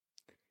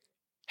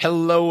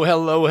Hello,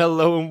 hello,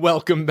 hello, and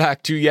welcome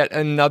back to yet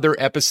another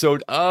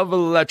episode of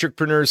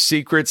Electricpreneur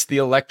Secrets, the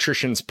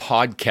Electricians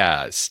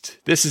Podcast.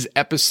 This is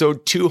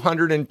episode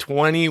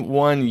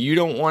 221. You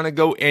don't want to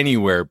go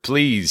anywhere.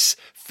 Please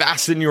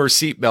fasten your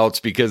seatbelts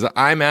because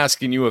I'm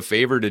asking you a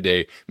favor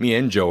today. Me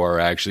and Joe are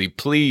actually.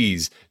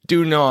 Please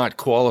do not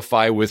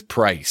qualify with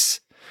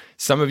price.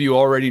 Some of you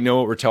already know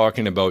what we're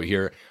talking about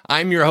here.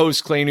 I'm your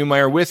host, Clay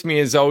Newmeyer. With me,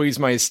 as always,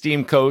 my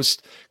esteemed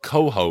co-host,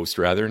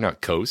 Joseph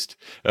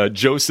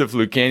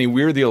Lucani.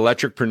 We're the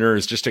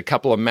Electricpreneurs, just a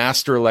couple of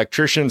master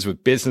electricians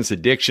with business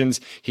addictions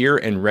here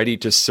and ready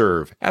to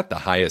serve at the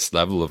highest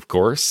level, of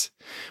course.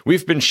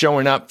 We've been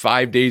showing up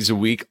 5 days a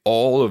week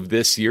all of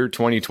this year,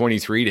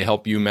 2023, to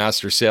help you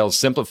master sales,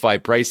 simplify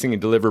pricing, and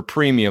deliver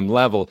premium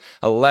level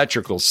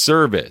electrical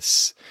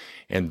service.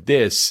 And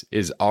this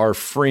is our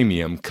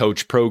freemium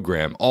coach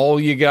program. All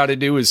you got to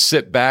do is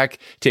sit back,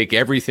 take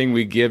everything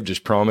we give.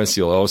 Just promise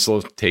you'll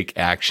also take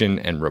action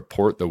and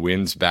report the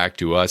wins back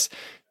to us.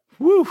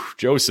 Woo,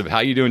 Joseph, how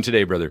you doing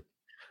today, brother?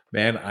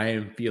 Man, I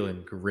am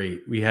feeling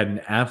great. We had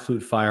an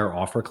absolute fire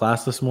offer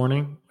class this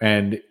morning.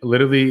 And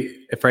literally,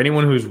 for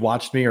anyone who's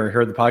watched me or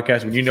heard the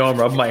podcast, when you know I'm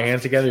rubbing my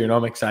hands together, you know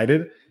I'm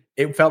excited.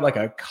 I felt like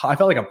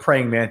a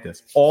praying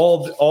mantis.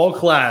 All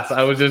class,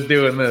 I was just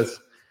doing this.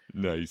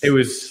 Nice.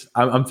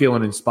 I'm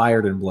feeling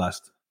inspired and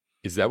blessed.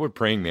 Is that what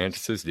praying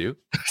mantises do?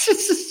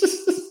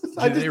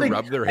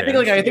 Rub their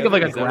hands? I think of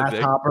like a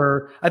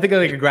grasshopper. I think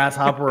of like a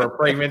grasshopper or a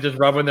praying mantis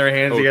rubbing their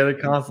hands together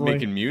constantly.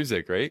 Making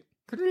music, right?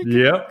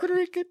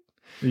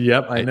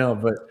 Yep, I know.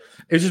 But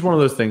it's just one of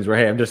those things where,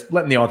 hey, I'm just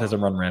letting the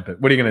autism run rampant.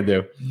 What are you going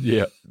to do?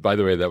 Yeah. By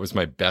the way, that was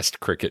my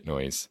best cricket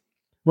noise.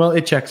 Well,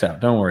 it checks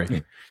out. Don't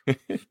worry.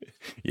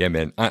 Yeah,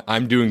 man.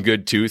 I'm doing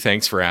good too.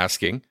 Thanks for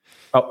asking.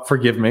 Oh,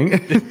 forgive me.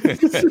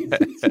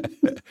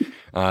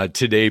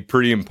 Today,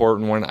 pretty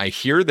important one. I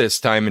hear this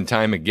time and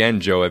time again,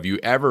 Joe. Have you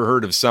ever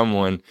heard of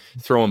someone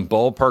throwing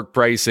ballpark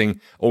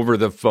pricing over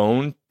the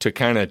phone to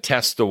kind of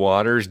test the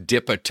waters,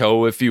 dip a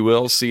toe, if you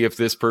will, see if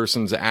this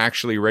person's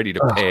actually ready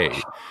to pay?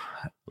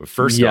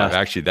 First off,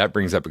 actually, that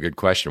brings up a good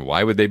question.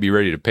 Why would they be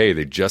ready to pay?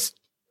 They just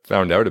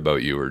found out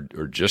about you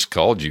or just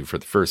called you for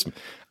the first.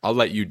 I'll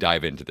let you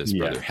dive into this,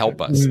 brother.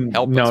 Help us.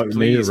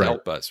 Please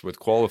help us with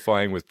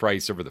qualifying with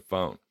price over the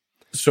phone.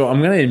 So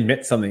I'm going to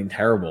admit something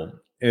terrible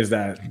is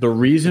that the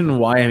reason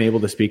why I'm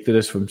able to speak to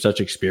this from such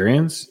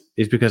experience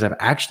is because I've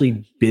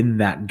actually been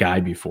that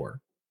guy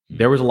before.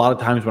 There was a lot of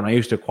times when I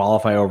used to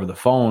qualify over the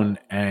phone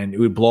and it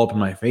would blow up in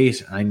my face.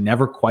 And I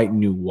never quite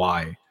knew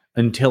why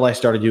until I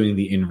started doing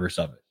the inverse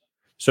of it.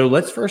 So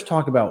let's first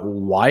talk about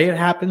why it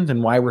happens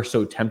and why we're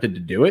so tempted to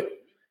do it.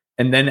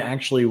 And then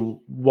actually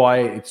why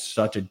it's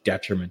such a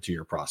detriment to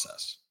your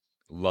process.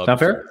 Love Sound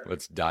fair?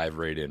 Let's dive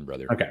right in,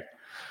 brother. Okay.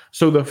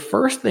 So the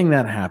first thing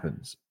that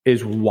happens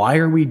is, why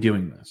are we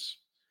doing this?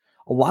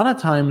 A lot of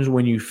times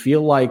when you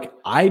feel like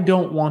I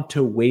don't want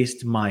to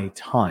waste my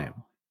time,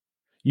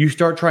 you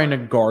start trying to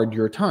guard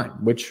your time,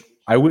 which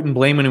I wouldn't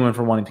blame anyone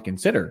for wanting to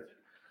consider.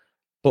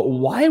 But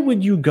why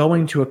would you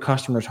going to a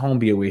customer's home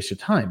be a waste of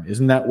time?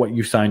 Isn't that what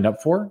you signed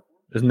up for?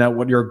 Isn't that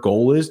what your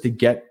goal is, to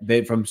get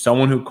from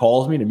someone who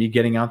calls me to me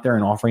getting out there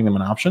and offering them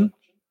an option?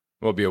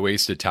 Well, it'd be a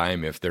waste of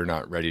time if they're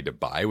not ready to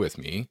buy with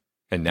me.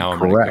 And now I'm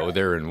going to go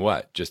there and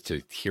what? Just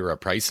to hear a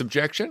price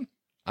objection?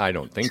 I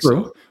don't think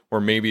so. Or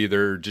maybe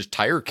they're just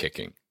tire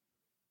kicking.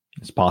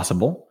 It's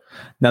possible.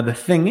 Now, the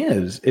thing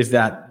is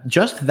that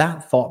just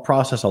that thought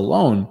process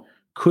alone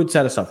could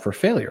set us up for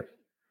failure.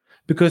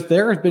 Because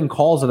there have been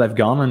calls that I've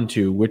gone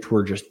into which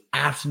were just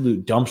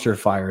absolute dumpster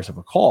fires of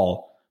a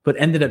call, but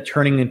ended up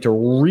turning into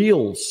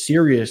real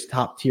serious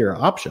top tier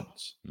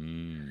options.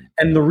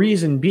 And the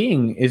reason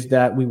being is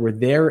that we were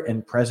there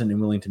and present and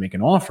willing to make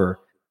an offer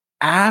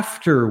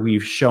after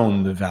we've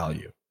shown the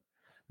value.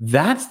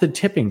 That's the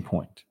tipping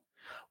point.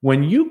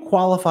 When you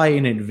qualify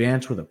in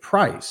advance with a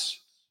price,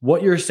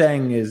 what you're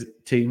saying is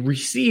to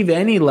receive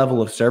any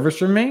level of service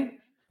from me,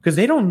 because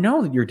they don't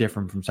know that you're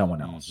different from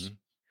someone else.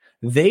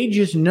 They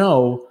just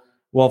know,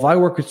 well, if I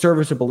work with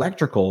Serviceable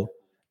Electrical,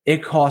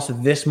 it costs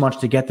this much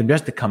to get them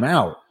just to come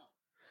out.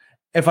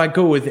 If I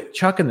go with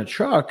Chuck in the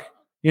truck,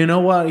 you know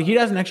what? He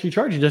doesn't actually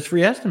charge you just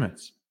free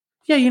estimates.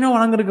 Yeah, you know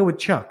what? I'm going to go with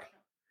Chuck.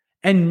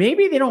 And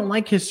maybe they don't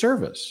like his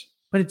service,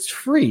 but it's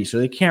free, so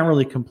they can't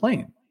really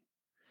complain.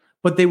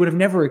 But they would have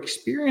never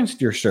experienced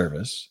your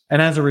service.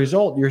 And as a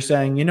result, you're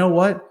saying, you know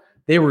what?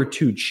 They were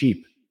too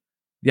cheap.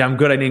 Yeah, I'm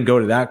good I didn't go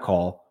to that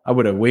call. I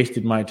would have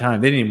wasted my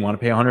time. They didn't even want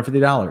to pay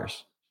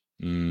 $150.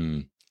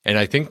 And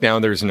I think now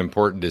there's an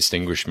important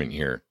distinguishment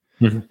here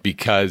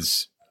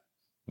because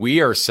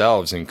we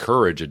ourselves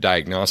encourage a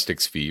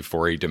diagnostics fee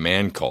for a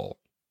demand call.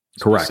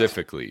 Correct.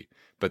 Specifically.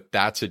 But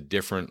that's a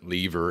different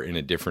lever in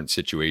a different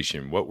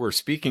situation. What we're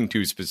speaking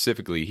to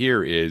specifically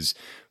here is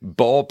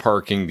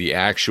ballparking the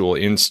actual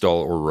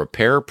install or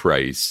repair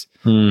price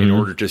in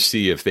order to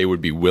see if they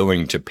would be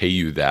willing to pay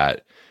you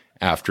that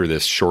after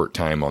this short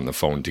time on the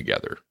phone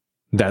together.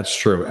 That's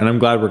true. And I'm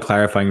glad we're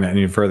clarifying that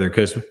any further,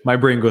 because my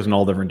brain goes in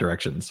all different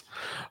directions.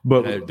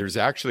 But there's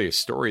actually a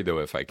story, though,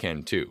 if I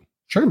can, too.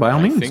 Sure, by all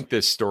means. I think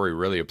this story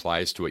really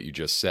applies to what you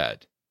just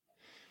said.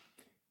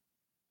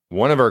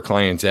 One of our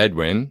clients,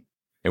 Edwin,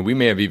 and we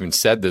may have even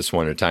said this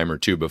one a time or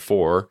two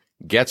before,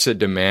 gets a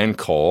demand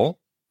call.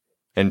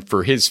 And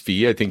for his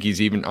fee, I think he's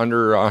even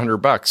under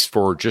 $100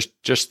 for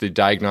just the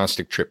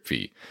diagnostic trip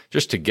fee,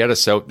 just to get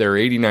us out there,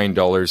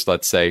 $89,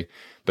 let's say.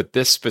 But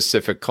this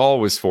specific call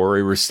was for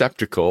a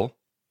receptacle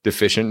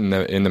deficient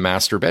in the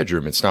master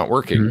bedroom. It's not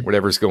working,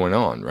 whatever's going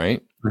on,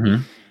 right?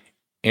 Mm-hmm.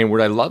 And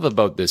what I love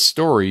about this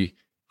story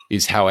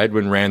is how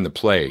Edwin ran the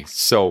play.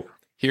 So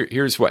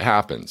here's what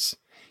happens.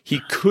 He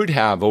could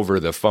have over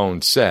the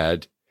phone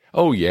said,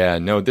 oh yeah,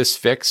 no, this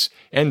fix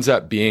ends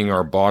up being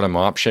our bottom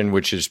option,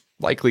 which is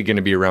likely going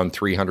to be around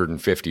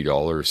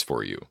 $350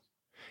 for you.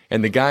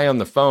 And the guy on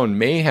the phone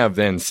may have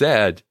then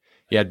said,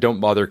 yeah, don't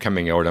bother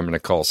coming out. I'm going to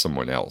call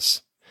someone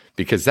else.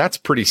 Because that's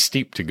pretty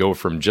steep to go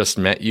from just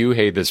met you,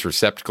 hey, this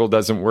receptacle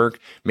doesn't work.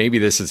 Maybe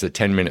this is a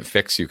 10-minute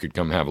fix you could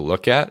come have a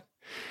look at.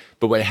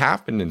 But what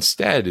happened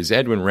instead is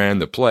Edwin ran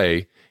the play.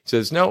 He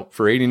says, no,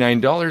 for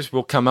 $89,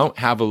 we'll come out,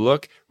 have a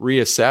look,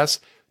 reassess.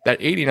 That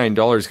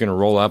 $89 is going to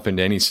roll up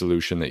into any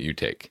solution that you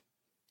take.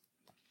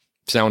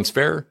 Sounds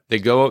fair? They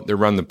go out, they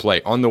run the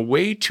play. On the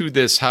way to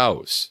this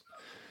house,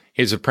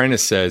 his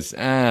apprentice says,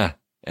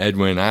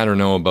 Edwin, I don't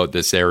know about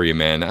this area,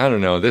 man. I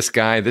don't know. This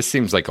guy, this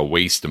seems like a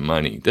waste of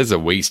money. This is a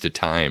waste of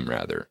time,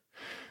 rather.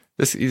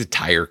 He's a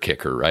tire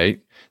kicker,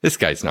 right? This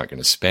guy's not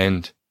going to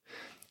spend.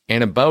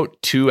 And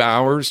about 2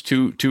 hours,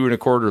 two and a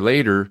quarter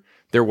later,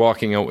 they're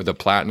walking out with a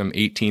platinum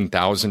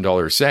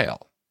 $18,000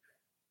 sale.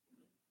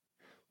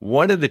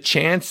 What are the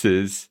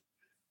chances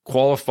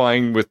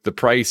qualifying with the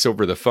price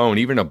over the phone,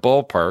 even a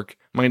ballpark,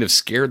 might have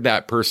scared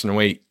that person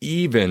away,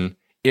 even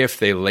if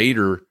they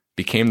later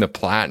became the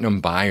platinum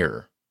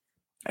buyer?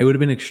 It would have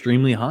been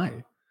extremely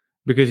high.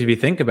 Because if you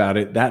think about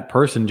it, that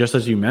person, just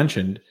as you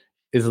mentioned,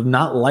 is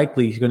not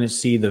likely going to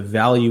see the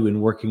value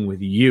in working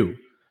with you.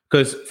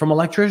 Because from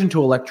electrician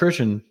to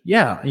electrician,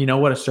 yeah, you know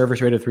what, a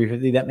service rate of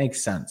 $350, that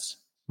makes sense.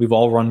 We've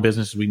all run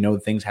businesses. We know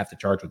things have to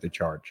charge what they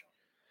charge.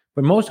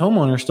 But most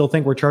homeowners still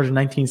think we're charging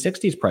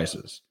 1960s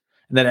prices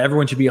and that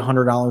everyone should be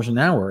 $100 an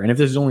hour. And if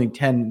this is only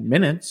 10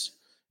 minutes,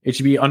 it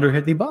should be under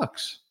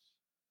 $50.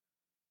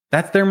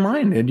 That's their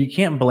mind. And you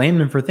can't blame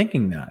them for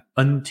thinking that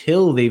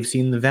until they've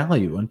seen the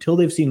value, until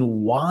they've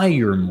seen why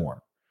you're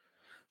more.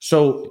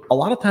 So a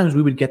lot of times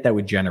we would get that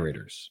with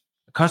generators.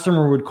 A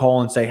customer would call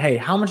and say, hey,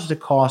 how much does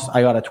it cost?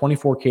 I got a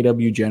 24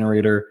 kW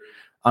generator.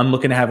 I'm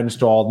looking to have it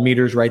installed.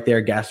 Meters right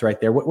there, gas right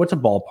there. What's a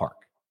ballpark?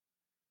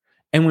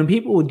 And when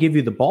people would give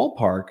you the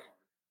ballpark,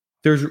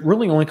 there's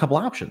really only a couple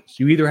options.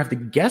 You either have to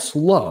guess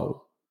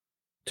low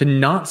to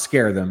not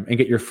scare them and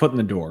get your foot in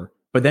the door,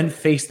 but then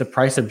face the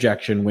price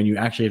objection when you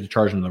actually have to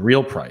charge them the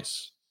real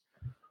price.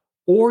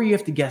 Or you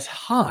have to guess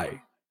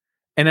high.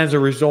 And as a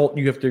result,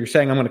 you're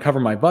saying, I'm going to cover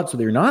my butt so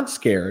that you're not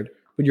scared,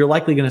 but you're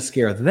likely going to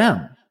scare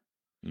them.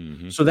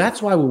 Mm-hmm. So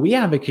that's why what we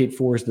advocate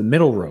for is the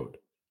middle road,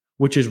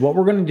 which is what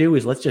we're going to do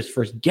is let's just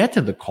first get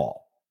to the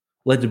call.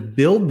 Let's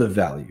build the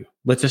value.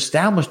 Let's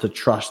establish the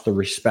trust, the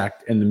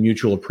respect, and the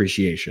mutual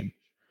appreciation.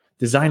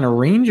 Design a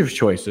range of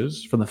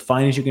choices from the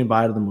finest you can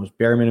buy to the most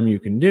bare minimum you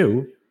can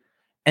do.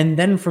 And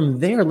then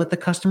from there, let the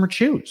customer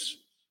choose.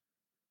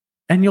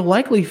 And you'll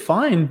likely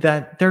find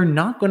that they're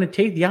not going to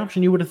take the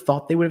option you would have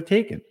thought they would have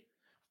taken.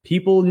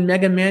 People in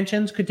mega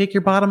mansions could take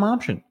your bottom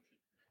option.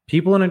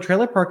 People in a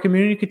trailer park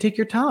community could take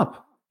your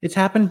top. It's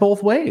happened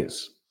both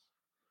ways.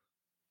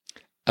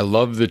 I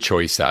love the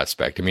choice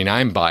aspect. I mean,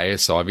 I'm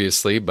biased,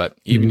 obviously, but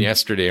even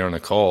yesterday on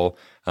a call,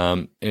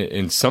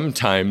 and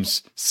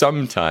sometimes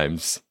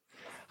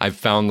I've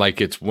found like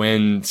it's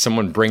when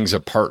someone brings a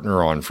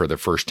partner on for the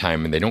first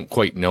time and they don't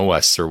quite know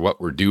us or what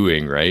we're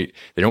doing, right?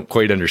 They don't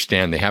quite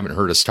understand. They haven't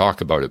heard us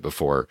talk about it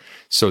before.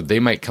 So they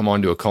might come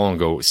onto a call and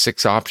go,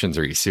 6 options.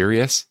 Are you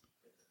serious?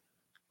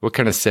 What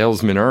kind of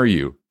salesman are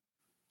you?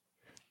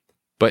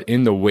 But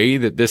in the way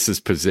that this is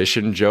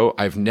positioned, Joe,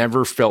 I've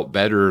never felt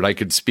better. And I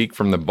could speak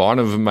from the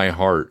bottom of my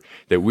heart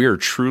that we are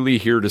truly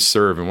here to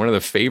serve. And one of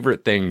the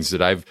favorite things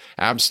that I've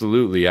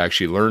absolutely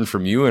actually learned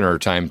from you in our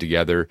time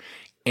together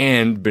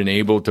and been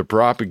able to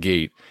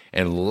propagate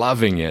and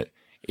loving it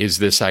is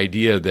this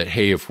idea that,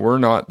 hey, if we're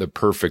not the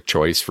perfect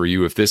choice for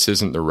you, if this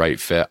isn't the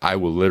right fit, I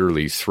will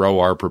literally throw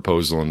our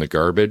proposal in the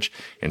garbage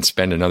and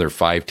spend another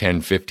 5,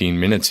 10, 15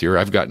 minutes here.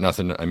 I've got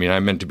nothing. I mean,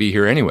 I'm meant to be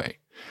here anyway.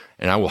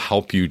 And I will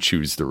help you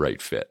choose the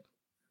right fit.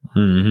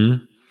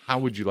 Mm-hmm. How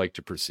would you like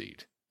to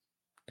proceed?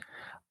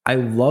 I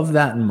love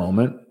that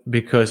moment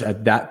because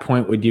at that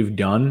point, what you've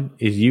done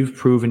is you've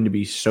proven to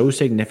be so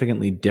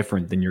significantly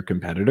different than your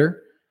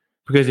competitor.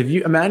 Because if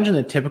you imagine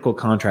a typical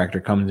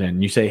contractor comes in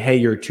and you say, hey,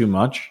 you're too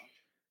much.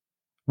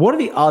 What are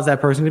the odds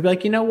that person could be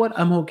like, you know what?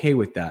 I'm okay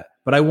with that,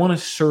 but I want to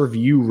serve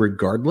you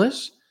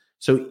regardless.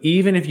 So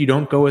even if you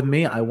don't go with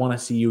me, I want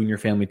to see you and your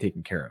family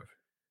taken care of.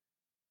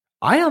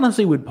 I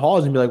honestly would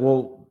pause and be like,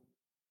 well,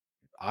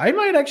 I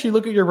might actually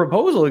look at your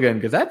proposal again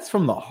because that's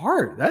from the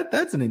heart.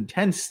 That's an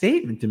intense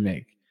statement to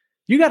make.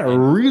 You got to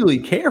really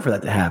care for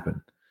that to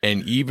happen.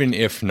 And even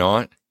if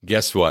not,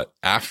 guess what?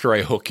 After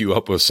I hook you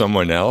up with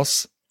someone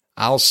else,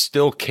 I'll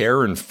still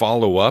care and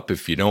follow up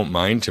if you don't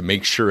mind to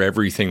make sure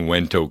everything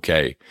went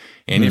okay.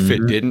 And if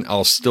it didn't,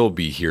 I'll still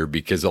be here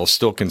because I'll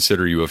still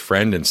consider you a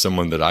friend and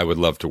someone that I would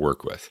love to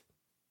work with.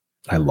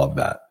 I love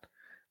that.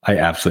 I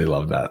absolutely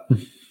love that.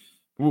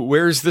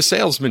 Where's the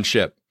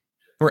salesmanship?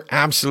 We're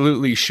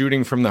absolutely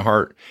shooting from the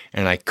heart,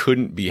 and I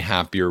couldn't be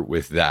happier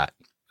with that.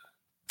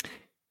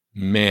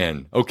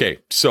 Man. Okay,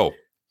 so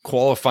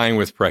qualifying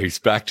with price,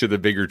 back to the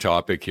bigger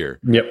topic here.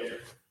 Yep.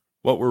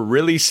 What we're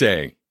really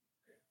saying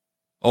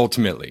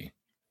ultimately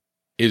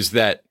is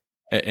that,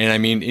 and I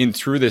mean, in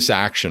through this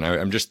action,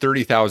 I'm just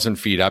 30,000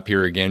 feet up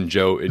here again,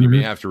 Joe, and you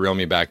may have to reel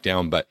me back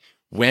down, but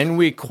when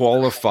we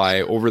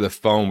qualify over the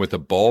phone with a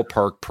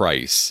ballpark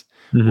price,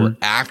 we're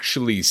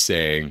actually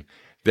saying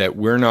that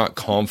we're not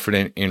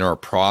confident in our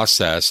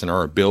process and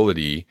our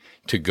ability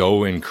to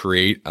go and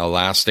create a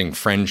lasting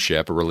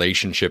friendship, a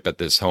relationship at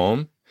this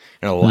home,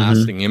 and a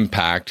lasting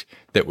impact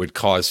that would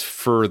cause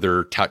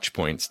further touch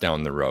points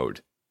down the road.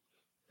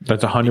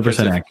 That's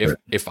 100% accurate.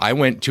 If I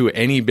went to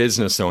any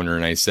business owner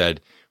and I said,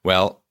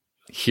 well,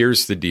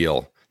 here's the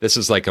deal. This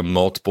is like a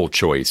multiple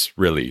choice,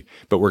 really,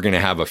 but we're going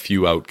to have a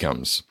few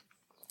outcomes.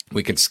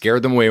 We can scare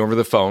them away over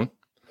the phone,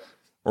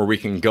 or we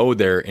can go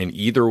there and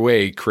either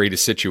way create a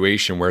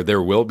situation where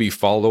there will be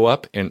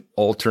follow-up and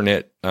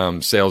alternate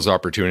sales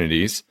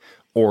opportunities,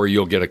 or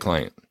you'll get a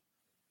client.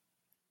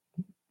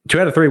 2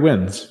 out of 3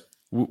 wins.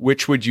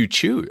 Which would you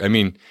choose? I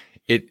mean,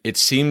 it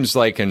seems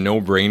like a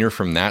no-brainer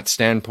from that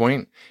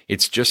standpoint.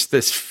 It's just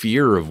this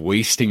fear of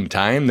wasting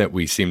time that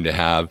we seem to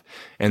have,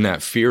 and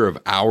that fear of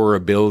our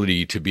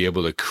ability to be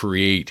able to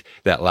create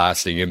that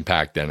lasting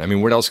impact then. I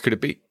mean, what else could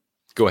it be?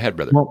 Go ahead,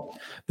 brother. Well,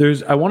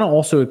 I want to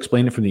also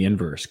explain it from the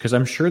inverse, because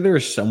I'm sure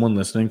there's someone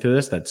listening to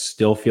this that's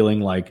still feeling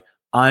like,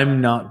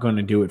 I'm not going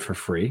to do it for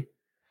free.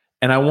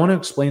 And I want to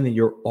explain that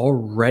you're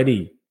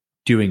already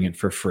doing it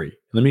for free.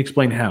 Let me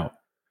explain how.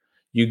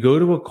 You go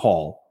to a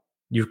call,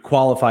 you've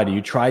qualified it,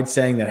 you tried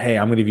saying that, hey,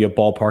 I'm going to give you a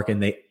ballpark,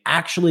 and they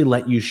actually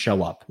let you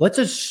show up. Let's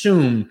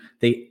assume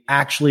they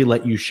actually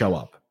let you show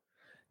up.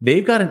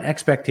 They've got an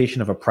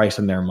expectation of a price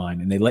in their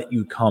mind, and they let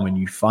you come and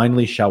you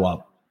finally show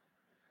up.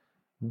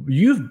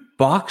 You've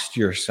boxed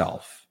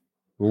yourself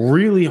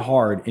really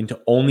hard into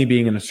only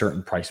being in a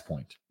certain price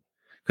point,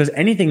 because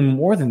anything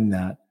more than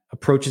that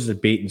approaches a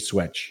bait and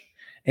switch.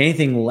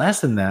 Anything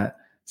less than that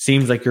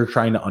seems like you're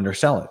trying to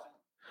undersell it.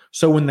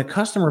 So when the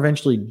customer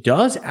eventually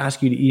does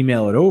ask you to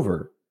email it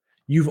over,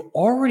 you've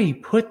already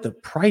put the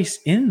price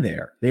in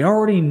there. They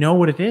already know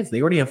what it is.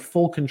 They already have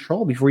full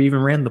control before you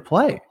even ran the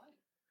play.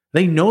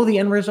 They know the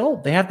end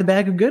result. They have the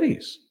bag of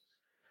goodies,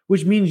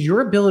 which means your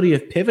ability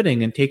of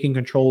pivoting and taking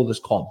control of this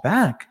call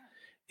back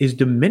is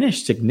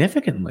diminished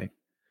significantly.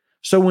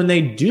 So when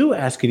they do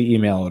ask you to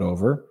email it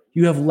over,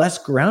 you have less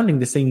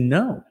grounding to say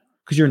no,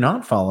 because you're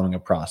not following a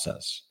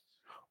process.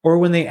 Or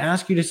when they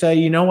ask you to say,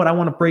 you know what, I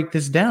want to break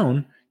this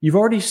down, you've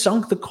already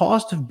sunk the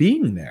cost of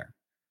being there.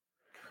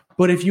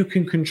 But if you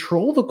can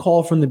control the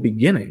call from the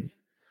beginning,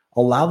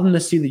 allow them to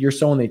see that you're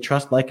someone they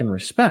trust, like, and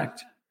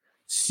respect,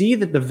 see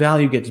that the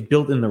value gets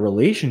built in the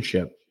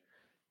relationship,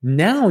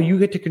 now you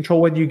get to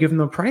control whether you give them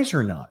a price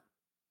or not.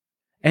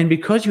 And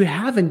because you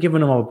haven't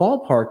given them a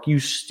ballpark, you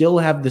still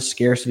have the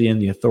scarcity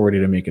and the authority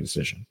to make a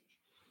decision.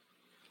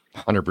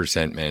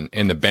 100%, man.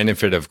 And the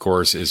benefit, of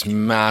course, is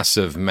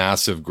massive,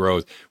 massive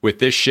growth. With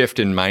this shift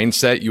in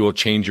mindset, you will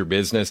change your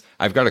business.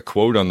 I've got a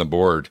quote on the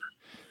board.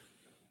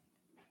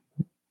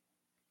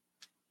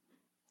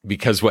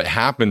 Because what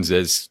happens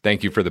is,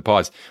 thank you for the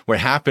pause. What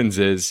happens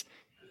is,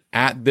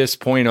 at this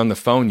point on the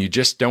phone, you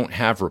just don't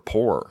have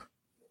rapport.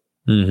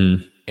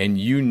 And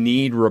you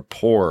need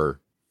rapport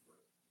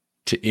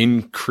to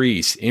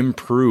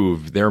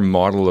improve their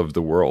model of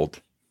the world.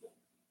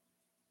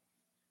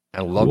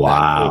 I love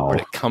that quote,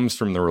 but it comes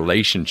from the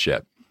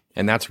relationship.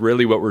 And that's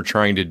really what we're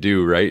trying to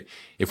do, right?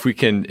 If we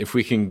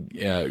can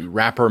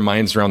wrap our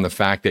minds around the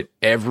fact that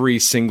every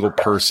single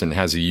person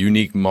has a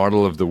unique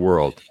model of the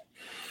world,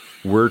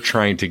 we're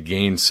trying to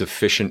gain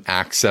sufficient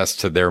access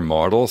to their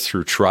model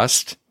through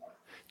trust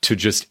to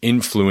just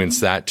influence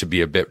that to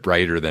be a bit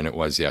brighter than it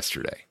was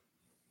yesterday.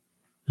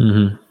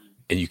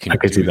 And you can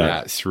do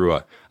that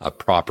through a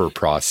proper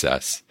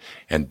process.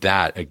 And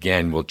that,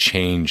 again, will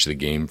change the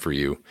game for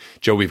you.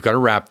 Joe, we've got to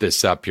wrap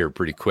this up here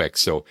pretty quick.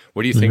 So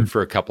what do you think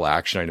for a couple of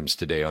action items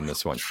today on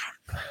this one?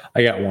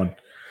 I got one.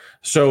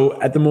 So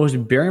at the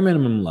most bare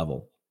minimum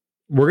level,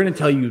 we're going to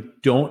tell you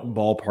don't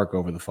ballpark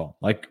over the phone.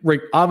 Like,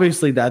 right,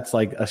 obviously that's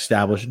like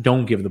established.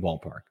 Don't give the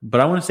ballpark.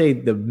 But I want to say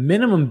the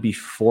minimum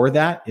before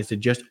that is to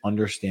just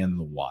understand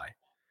the why.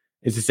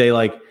 Is to say,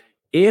 like,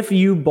 if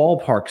you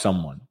ballpark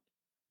someone,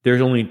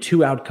 there's only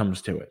 2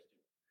 outcomes to it.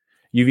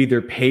 You've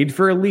either paid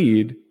for a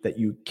lead that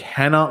you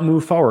cannot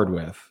move forward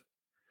with,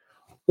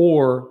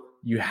 or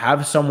you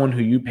have someone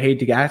who you paid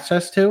to get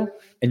access to,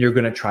 and you're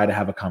going to try to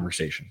have a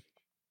conversation.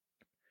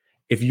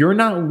 If you're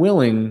not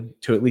willing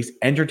to at least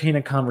entertain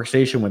a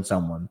conversation with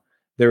someone,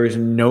 there is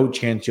no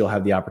chance you'll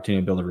have the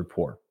opportunity to build a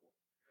rapport.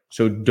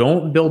 So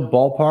don't build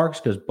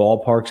ballparks, because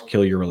ballparks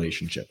kill your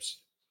relationships.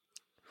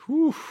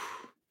 Whew.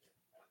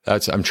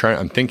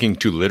 I'm thinking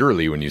too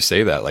literally when you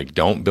say that, like,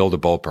 don't build a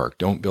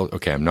ballpark.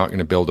 Okay, I'm not going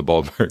to build a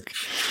ballpark.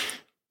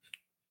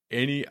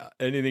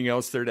 Anything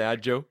else there to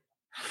add, Joe?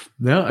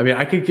 No, I mean,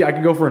 I could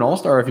go for an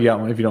all-star if you got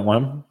one, if you don't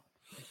want them.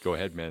 Go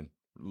ahead, man.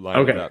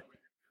 Line it up.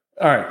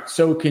 All right.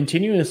 So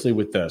continuously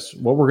with this,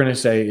 what we're going to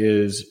say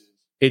is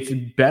it's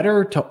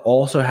better to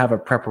also have a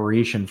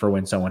preparation for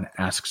when someone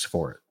asks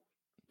for it.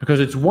 Because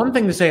it's one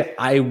thing to say,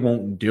 I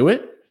won't do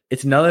it.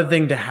 It's another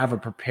thing to have a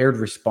prepared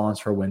response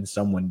for when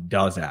someone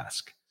does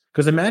ask.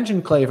 Because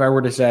imagine, Clay, if I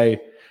were to say,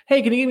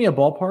 hey, can you give me a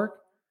ballpark?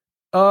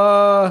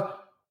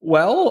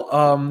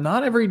 Well,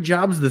 not every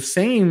job's the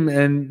same.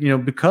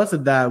 And, because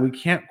of that, we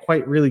can't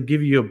quite really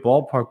give you a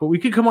ballpark, but we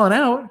could come on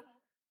out.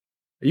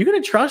 Are you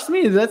going to trust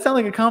me? Does that sound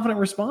like a confident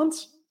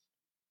response?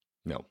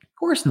 No. Of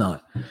course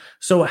not.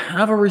 So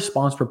have a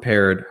response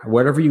prepared.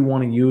 Whatever you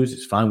want to use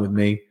is fine with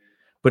me,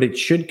 but it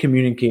should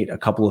communicate a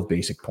couple of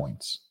basic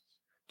points.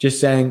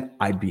 Just saying,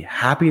 I'd be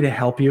happy to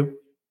help you.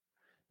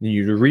 Then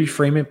you to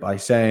reframe it by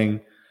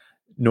saying,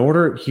 in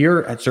order here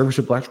at Service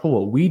Loop Electrical,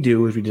 what we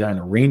do is we design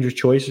a range of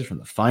choices from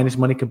the finest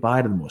money could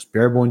buy to the most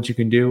bare bones you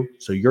can do.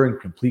 So you're in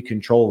complete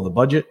control of the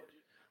budget.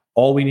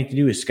 All we need to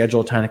do is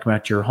schedule a time to come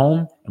out to your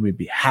home, and we'd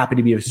be happy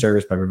to be of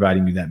service by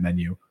providing you that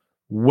menu.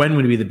 When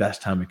would be the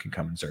best time we can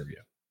come and serve you?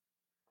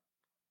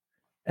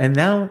 And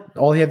now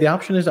all you have the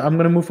option is, I'm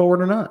going to move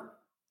forward or not.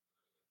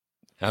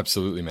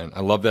 Absolutely, man.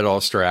 I love that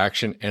all-star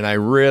action. And I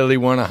really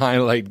want to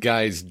highlight,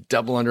 guys,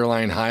 double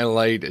underline,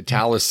 highlight,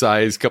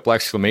 italicize, couple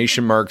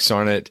exclamation marks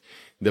on it,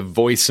 the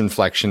voice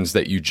inflections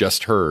that you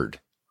just heard.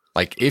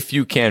 Like, if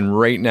you can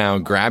right now,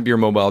 grab your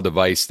mobile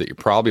device that you're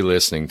probably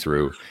listening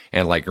through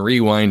and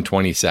rewind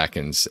 20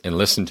 seconds and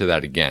listen to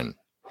that again.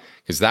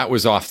 Because that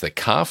was off the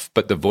cuff,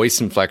 but the voice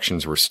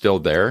inflections were still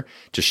there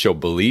to show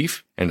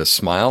belief and a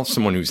smile.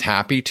 Someone who's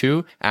happy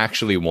to,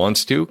 actually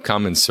wants to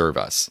come and serve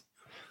us.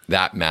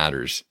 That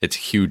matters. It's a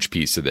huge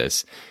piece of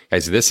this.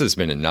 Guys, this has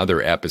been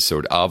another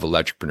episode of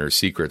Electricpreneur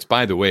Secrets.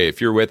 By the way,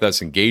 if you're with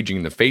us engaging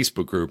in the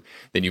Facebook group,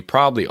 then you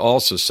probably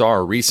also saw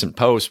a recent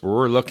post where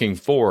we're looking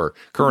for,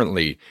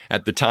 currently,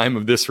 at the time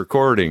of this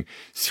recording,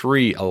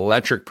 3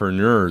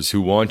 electricpreneurs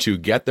who want to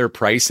get their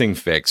pricing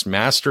fixed,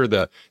 master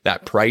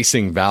that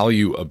pricing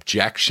value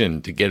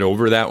objection to get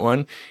over that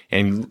one,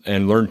 and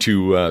learn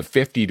to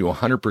 50 to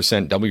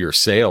 100% double your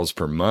sales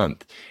per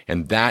month.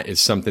 And that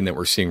is something that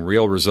we're seeing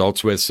real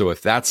results with. So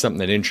if that's something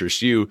that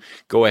interests you,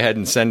 go ahead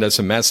and send us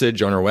a message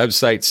on our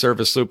website,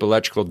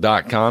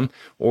 serviceloopelectrical.com,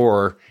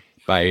 or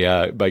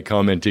by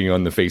commenting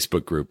on the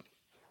Facebook group.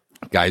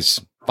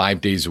 Guys, 5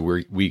 days a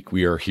week,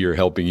 we are here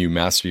helping you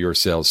master your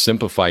sales,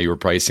 simplify your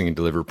pricing, and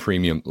deliver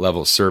premium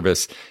level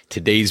service.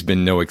 Today's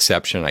been no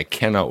exception. I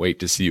cannot wait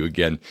to see you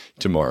again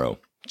tomorrow.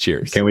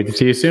 Cheers. Can't wait to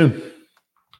see you soon.